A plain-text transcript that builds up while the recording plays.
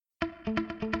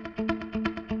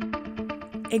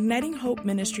Igniting Hope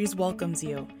Ministries welcomes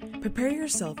you. Prepare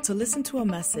yourself to listen to a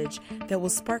message that will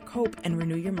spark hope and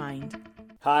renew your mind.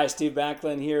 Hi, Steve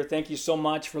Backlund here. Thank you so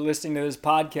much for listening to this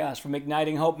podcast from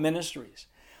Igniting Hope Ministries.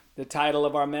 The title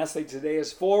of our message today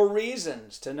is 4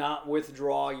 Reasons to Not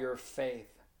Withdraw Your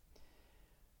Faith.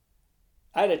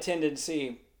 I had a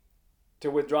tendency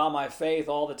to withdraw my faith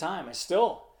all the time. I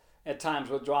still at times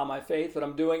withdraw my faith, but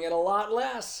I'm doing it a lot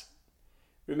less.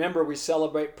 Remember, we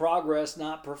celebrate progress,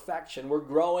 not perfection. We're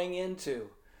growing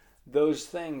into those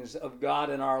things of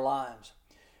God in our lives.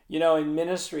 You know, in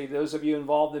ministry, those of you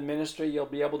involved in ministry, you'll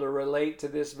be able to relate to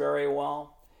this very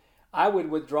well. I would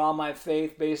withdraw my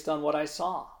faith based on what I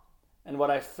saw and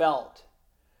what I felt.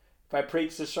 If I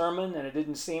preached a sermon and it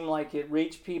didn't seem like it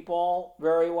reached people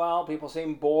very well, people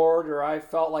seemed bored, or I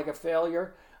felt like a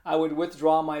failure, I would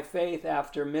withdraw my faith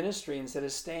after ministry instead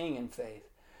of staying in faith.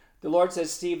 The Lord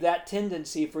says, Steve, that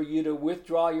tendency for you to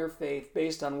withdraw your faith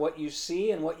based on what you see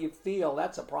and what you feel,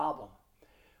 that's a problem.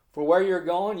 For where you're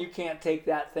going, you can't take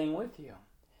that thing with you.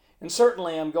 And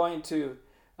certainly I'm going to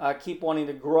keep wanting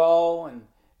to grow and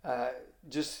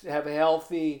just have a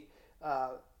healthy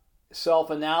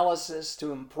self-analysis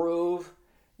to improve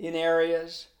in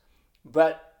areas.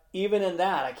 But even in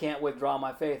that, I can't withdraw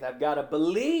my faith. I've got to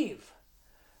believe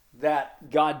that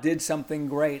God did something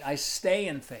great. I stay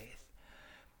in faith.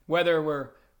 Whether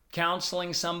we're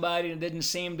counseling somebody and it didn't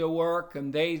seem to work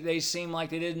and they seem like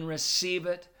they didn't receive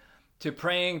it, to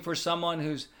praying for someone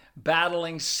who's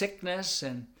battling sickness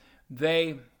and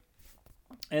they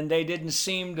didn't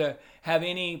seem to have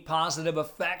any positive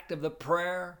effect of the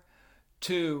prayer,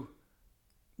 to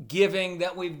giving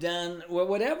that we've done,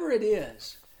 whatever it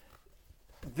is,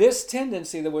 this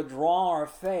tendency to withdraw our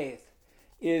faith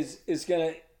is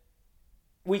going to,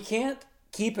 we can't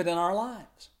keep it in our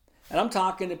lives. And I'm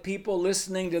talking to people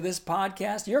listening to this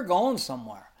podcast. You're going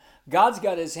somewhere. God's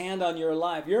got his hand on your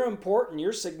life. You're important.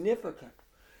 You're significant.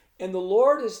 And the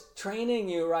Lord is training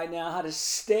you right now how to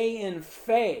stay in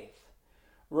faith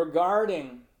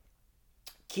regarding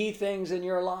key things in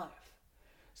your life.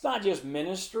 It's not just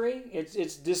ministry.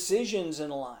 It's decisions in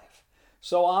life.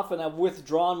 So often I've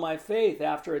withdrawn my faith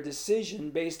after a decision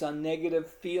based on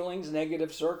negative feelings,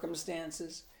 negative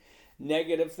circumstances,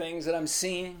 negative things that I'm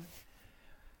seeing.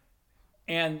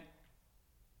 And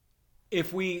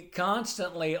if we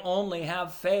constantly only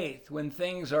have faith when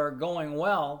things are going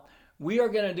well, we are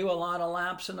going to do a lot of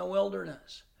laps in the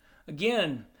wilderness.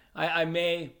 Again, I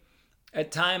may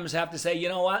at times have to say, you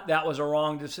know what, that was a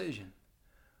wrong decision.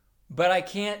 But I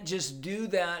can't just do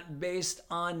that based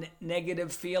on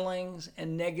negative feelings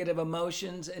and negative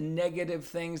emotions and negative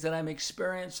things that I'm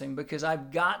experiencing, because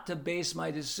I've got to base my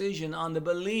decision on the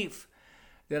belief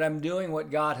that I'm doing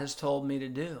what God has told me to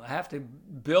do. I have to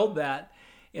build that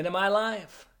into my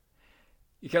life.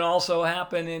 It can also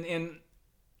happen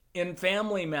in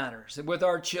family matters, with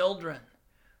our children,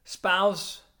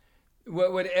 spouse,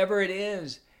 whatever it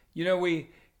is. You know,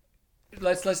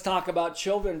 let's talk about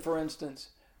children, for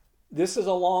instance. This is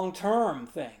a long-term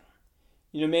thing.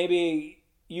 You know, maybe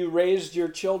you raised your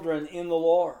children in the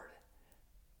Lord.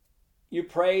 You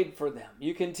prayed for them.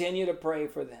 You continue to pray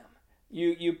for them.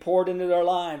 You poured into their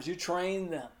lives. You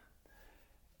trained them.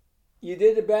 You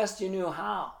did the best you knew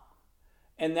how.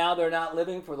 And now they're not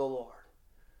living for the Lord.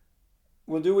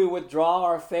 Well, do we withdraw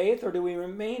our faith or do we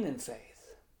remain in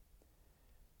faith?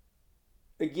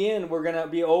 Again, we're going to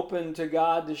be open to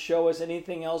God to show us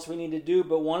anything else we need to do.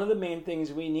 But one of the main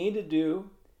things we need to do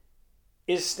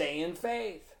is stay in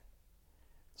faith.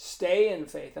 Stay in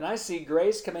faith. And I see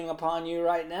grace coming upon you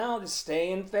right now to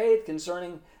stay in faith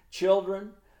concerning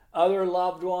children, other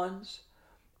loved ones,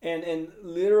 and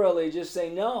literally just say,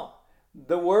 no,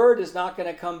 the word is not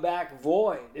going to come back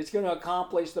void. It's going to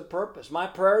accomplish the purpose. My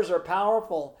prayers are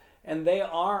powerful and they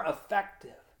are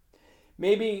effective.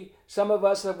 Maybe some of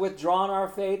us have withdrawn our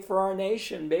faith for our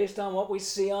nation based on what we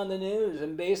see on the news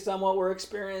and based on what we're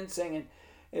experiencing,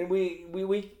 and we're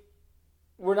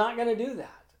not going to do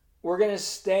that. We're going to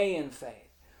stay in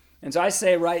faith. And so I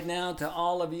say right now to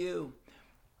all of you,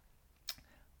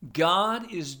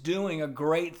 God is doing a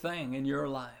great thing in your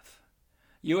life.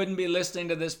 You wouldn't be listening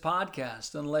to this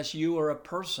podcast unless you were a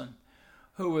person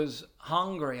who is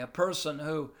hungry, a person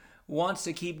who wants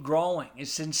to keep growing,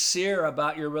 is sincere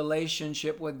about your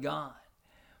relationship with God.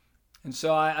 And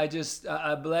so I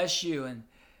bless you.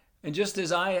 And just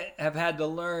as I have had to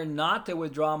learn not to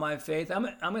withdraw my faith, I'm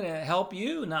going to help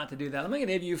you not to do that. I'm going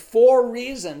to give you 4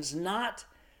 reasons not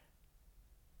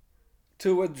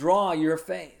to withdraw your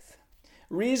faith.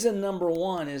 Reason number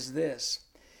 1 is this: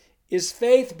 is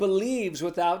faith believes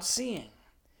without seeing.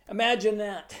 Imagine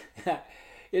that.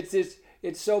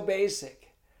 It's so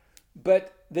basic.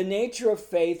 But the nature of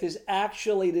faith is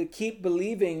actually to keep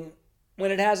believing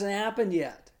when it hasn't happened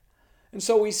yet. And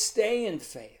so we stay in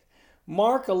faith.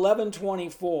 Mark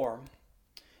 11:24,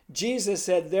 Jesus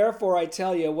said, "Therefore I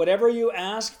tell you, whatever you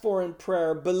ask for in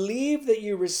prayer, believe that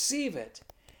you receive it,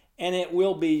 and it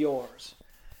will be yours."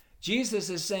 Jesus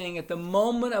is saying at the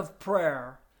moment of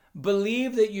prayer,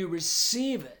 believe that you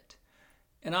receive it.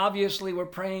 And obviously we're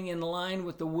praying in line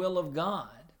with the will of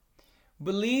God.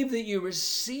 Believe that you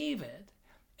receive it,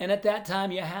 and at that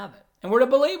time you have it. And we're to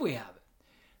believe we have it.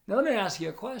 Now let me ask you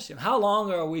a question. How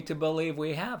long are we to believe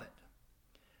we have it?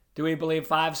 Do we believe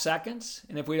 5 seconds?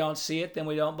 And if we don't see it, then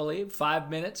we don't believe? 5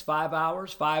 minutes, 5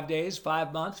 hours, 5 days,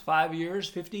 5 months, 5 years,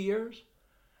 50 years?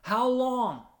 How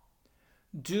long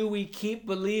do we keep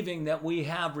believing that we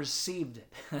have received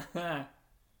it?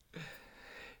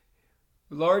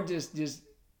 Lord, just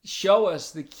show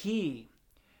us the key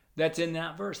that's in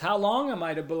that verse. How long am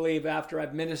I to believe after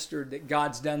I've ministered that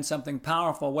God's done something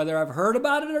powerful, whether I've heard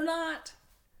about it or not?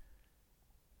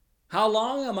 How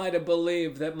long am I to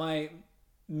believe that my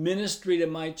ministry to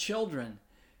my children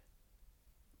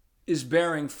is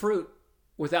bearing fruit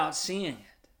without seeing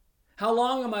it? How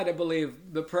long am I to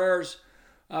believe the prayers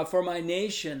for my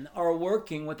nation are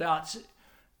working without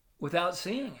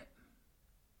seeing it?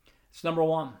 It's number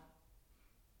one.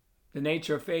 The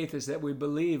nature of faith is that we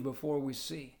believe before we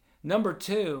see. Number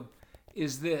two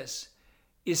is this,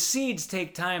 is seeds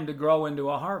take time to grow into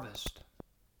a harvest.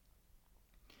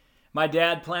 My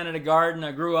dad planted a garden.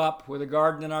 I grew up with a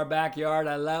garden in our backyard.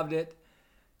 I loved it.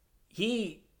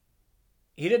 He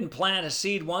didn't plant a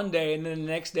seed one day and then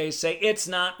the next day say, "It's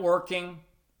not working.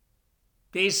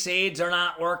 These seeds are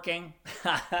not working."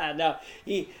 No,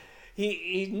 he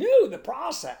knew the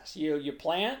process. You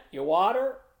plant, you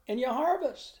water, and you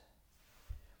harvest.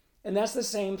 And that's the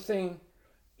same thing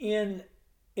in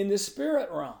the spirit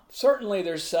realm. Certainly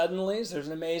there's suddenlies, there's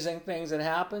amazing things that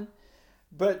happen.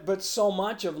 But so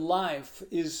much of life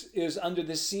is under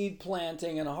the seed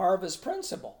planting and harvest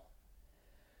principle.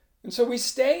 And so we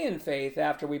stay in faith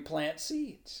after we plant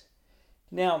seeds.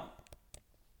 Now,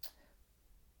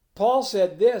 Paul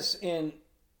said this in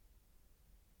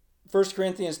 1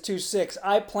 Corinthians 2:6,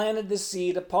 "I planted the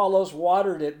seed, Apollos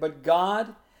watered it, but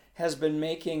God has been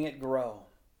making it grow."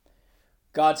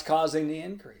 God's causing the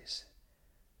increase.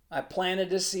 I planted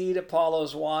the seed,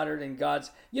 Apollos watered, and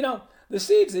God's... the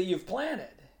seeds that you've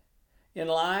planted in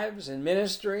lives, in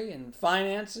ministry, in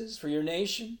finances, for your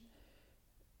nation,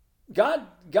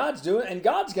 God's doing it, and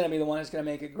God's going to be the one that's going to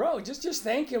make it grow. Just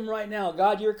thank Him right now.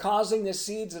 God, you're causing the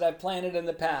seeds that I've planted in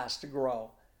the past to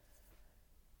grow.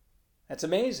 That's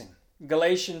amazing.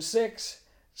 Galatians 6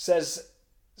 says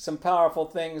some powerful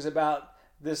things about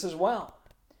this as well.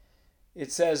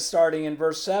 It says, starting in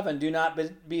verse 7, "Do not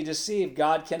be deceived.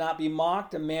 God cannot be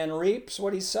mocked. A man reaps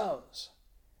what he sows."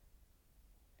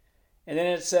 And then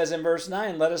it says in verse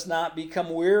 9, "Let us not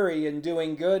become weary in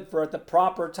doing good, for at the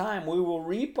proper time we will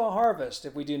reap a harvest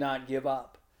if we do not give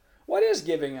up." What is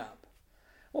giving up?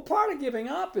 Well, part of giving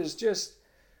up is just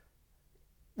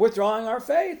withdrawing our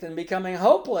faith and becoming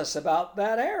hopeless about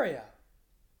that area.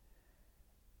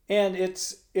 And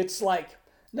it's like,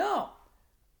 no.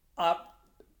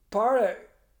 Part of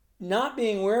not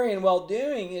being weary in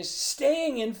well-doing is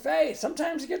staying in faith.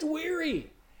 Sometimes it gets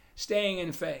weary staying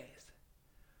in faith.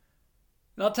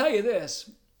 And I'll tell you this,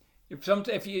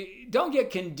 if you don't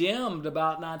get condemned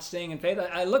about not staying in faith,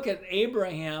 I look at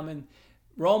Abraham in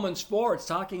Romans 4, it's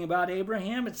talking about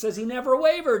Abraham. It says he never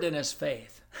wavered in his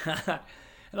faith.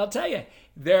 And I'll tell you,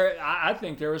 I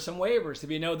think there were some wavers.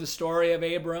 If you know the story of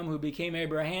Abram, who became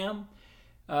Abraham,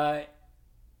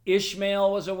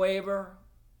 Ishmael was a waver,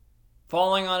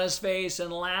 falling on his face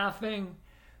and laughing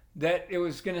that it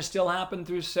was going to still happen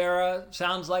through Sarah.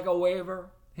 Sounds like a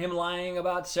waver. Him lying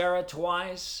about Sarah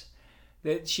twice,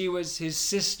 that she was his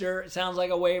sister. It sounds like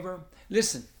a waver.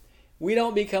 Listen, we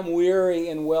don't become weary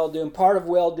in well-doing. Part of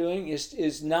well-doing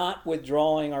is not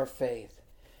withdrawing our faith.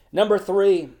 Number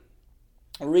 3,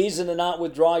 a reason to not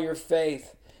withdraw your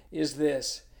faith is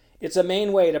this. It's a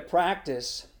main way to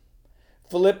practice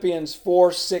Philippians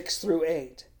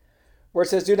 4:6-8, where it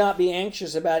says, "Do not be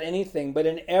anxious about anything, but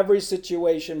in every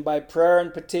situation by prayer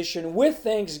and petition with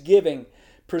thanksgiving,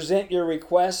 present your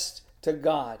requests to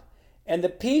God. And the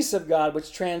peace of God,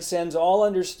 which transcends all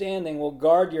understanding, will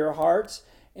guard your hearts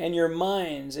and your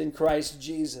minds in Christ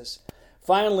Jesus.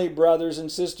 Finally, brothers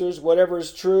and sisters, whatever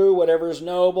is true, whatever is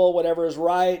noble, whatever is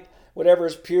right, whatever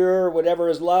is pure, whatever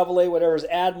is lovely, whatever is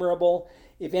admirable,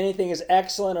 if anything is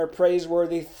excellent or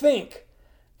praiseworthy, think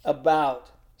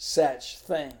about such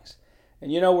things."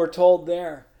 And we're told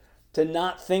there to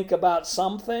not think about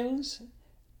some things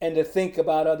and to think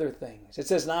about other things. It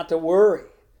says not to worry.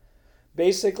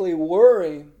 Basically,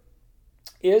 worry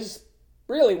is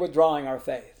really withdrawing our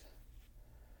faith.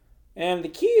 And the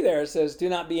key there says, do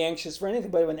not be anxious for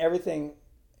anything, but when everything,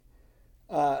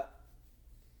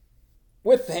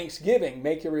 with thanksgiving,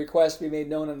 make your request be made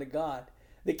known unto God.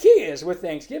 The key is with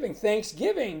thanksgiving.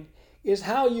 Thanksgiving is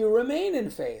how you remain in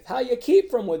faith, how you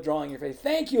keep from withdrawing your faith.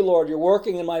 Thank you, Lord, you're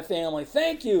working in my family.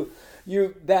 Thank you,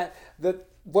 that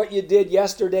what you did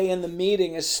yesterday in the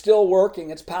meeting is still working.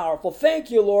 It's powerful.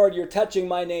 Thank you, Lord, you're touching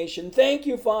my nation. Thank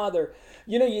you, Father.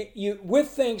 You with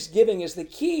thanksgiving is the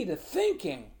key to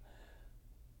thinking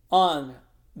on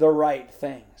the right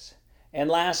things. And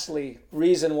lastly,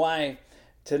 reason why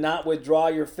to not withdraw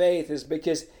your faith is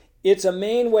because it's a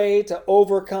main way to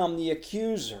overcome the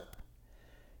accuser.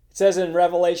 It says in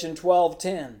Revelation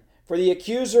 12:10, for the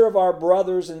accuser of our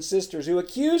brothers and sisters, who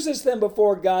accuses them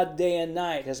before God day and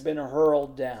night, has been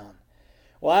hurled down.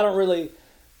 Well, I don't really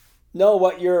know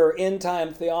what your end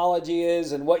time theology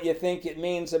is and what you think it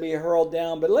means to be hurled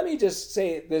down, but let me just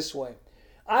say it this way.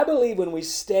 I believe when we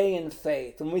stay in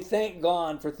faith, when we thank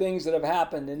God for things that have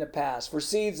happened in the past, for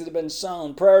seeds that have been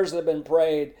sown, prayers that have been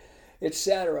prayed,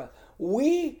 etc.,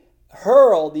 we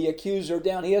hurl the accuser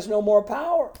down. He has no more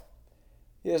power.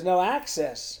 He has no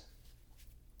access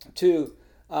to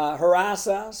harass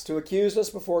us, to accuse us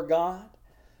before God.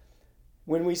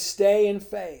 When we stay in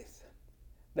faith,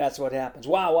 that's what happens.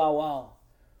 Wow.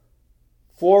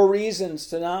 4 reasons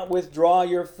to not withdraw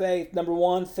your faith. Number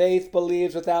 1, faith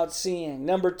believes without seeing.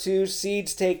 Number 2,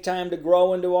 seeds take time to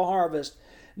grow into a harvest.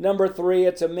 Number 3,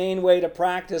 it's a main way to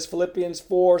practice Philippians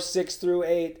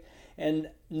 4:6-8. And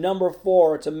number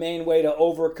 4, it's a main way to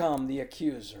overcome the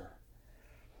accuser.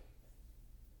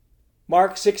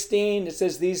 Mark 16, it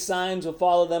says, these signs will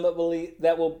follow them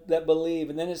that believe.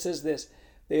 And then it says this,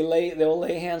 they will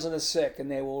lay hands on the sick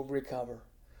and they will recover.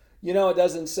 It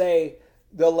doesn't say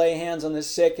they'll lay hands on the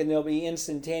sick and they'll be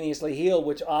instantaneously healed,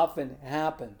 which often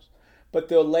happens. But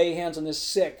they'll lay hands on the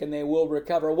sick and they will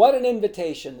recover. What an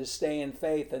invitation to stay in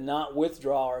faith and not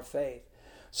withdraw our faith.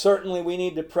 Certainly we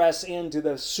need to press into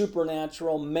the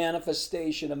supernatural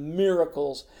manifestation of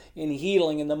miracles in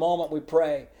healing in the moment we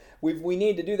pray. We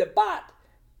need to do that. But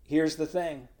here's the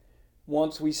thing.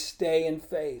 Once we stay in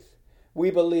faith,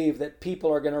 we believe that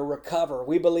people are going to recover.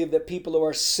 We believe that people who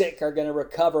are sick are going to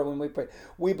recover when we pray.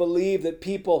 We believe that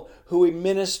people who we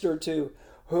minister to,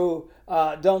 who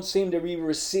don't seem to be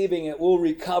receiving it, will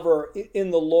recover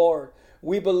in the Lord.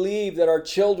 We believe that our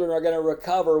children are going to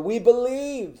recover. We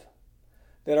believe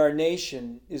that our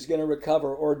nation is going to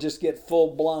recover or just get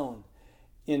full blown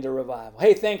into revival.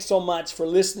 Hey, thanks so much for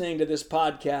listening to this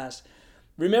podcast.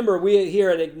 Remember, we here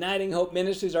at Igniting Hope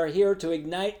Ministries are here to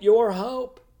ignite your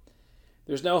hope.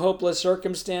 There's no hopeless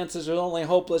circumstances, there's only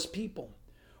hopeless people.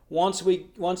 Once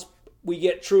we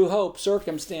get true hope,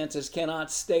 circumstances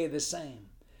cannot stay the same.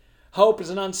 Hope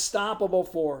is an unstoppable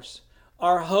force.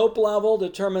 Our hope level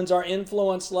determines our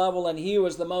influence level, and he who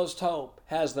has the most hope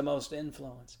has the most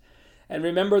influence. And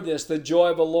remember this, the joy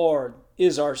of the Lord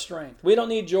is our strength. We don't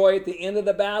need joy at the end of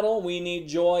the battle. We need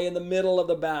joy in the middle of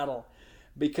the battle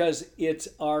because it's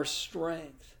our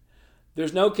strength.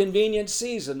 There's no convenient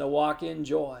season to walk in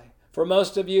joy. For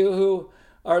most of you who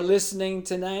are listening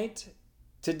tonight,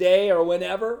 today or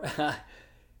whenever,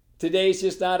 today's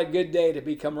just not a good day to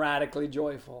become radically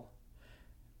joyful.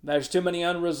 There's too many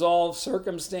unresolved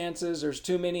circumstances. There's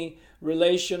too many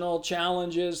relational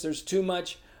challenges. There's too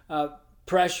much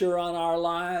pressure on our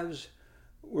lives.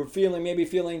 We're maybe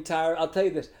feeling tired. I'll tell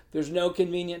you this, there's no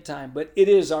convenient time, but it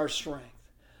is our strength.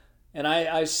 And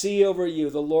I see over you,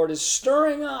 the Lord is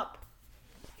stirring up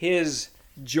his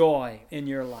joy in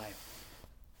your life.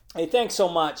 Hey, thanks so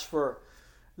much for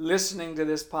listening to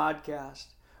this podcast.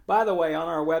 By the way, on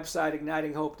our website,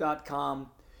 ignitinghope.com,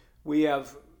 we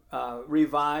have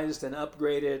revised and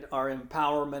upgraded our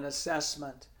empowerment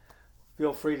assessment.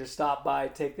 Feel free to stop by,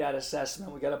 take that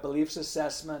assessment. We got a beliefs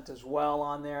assessment as well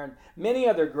on there and many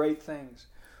other great things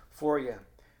for you.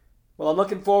 Well, I'm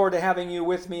looking forward to having you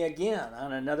with me again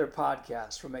on another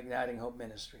podcast from Igniting Hope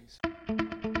Ministries.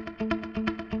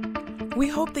 We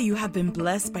hope that you have been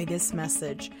blessed by this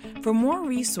message. For more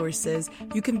resources,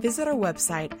 you can visit our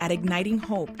website at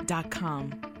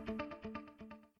ignitinghope.com.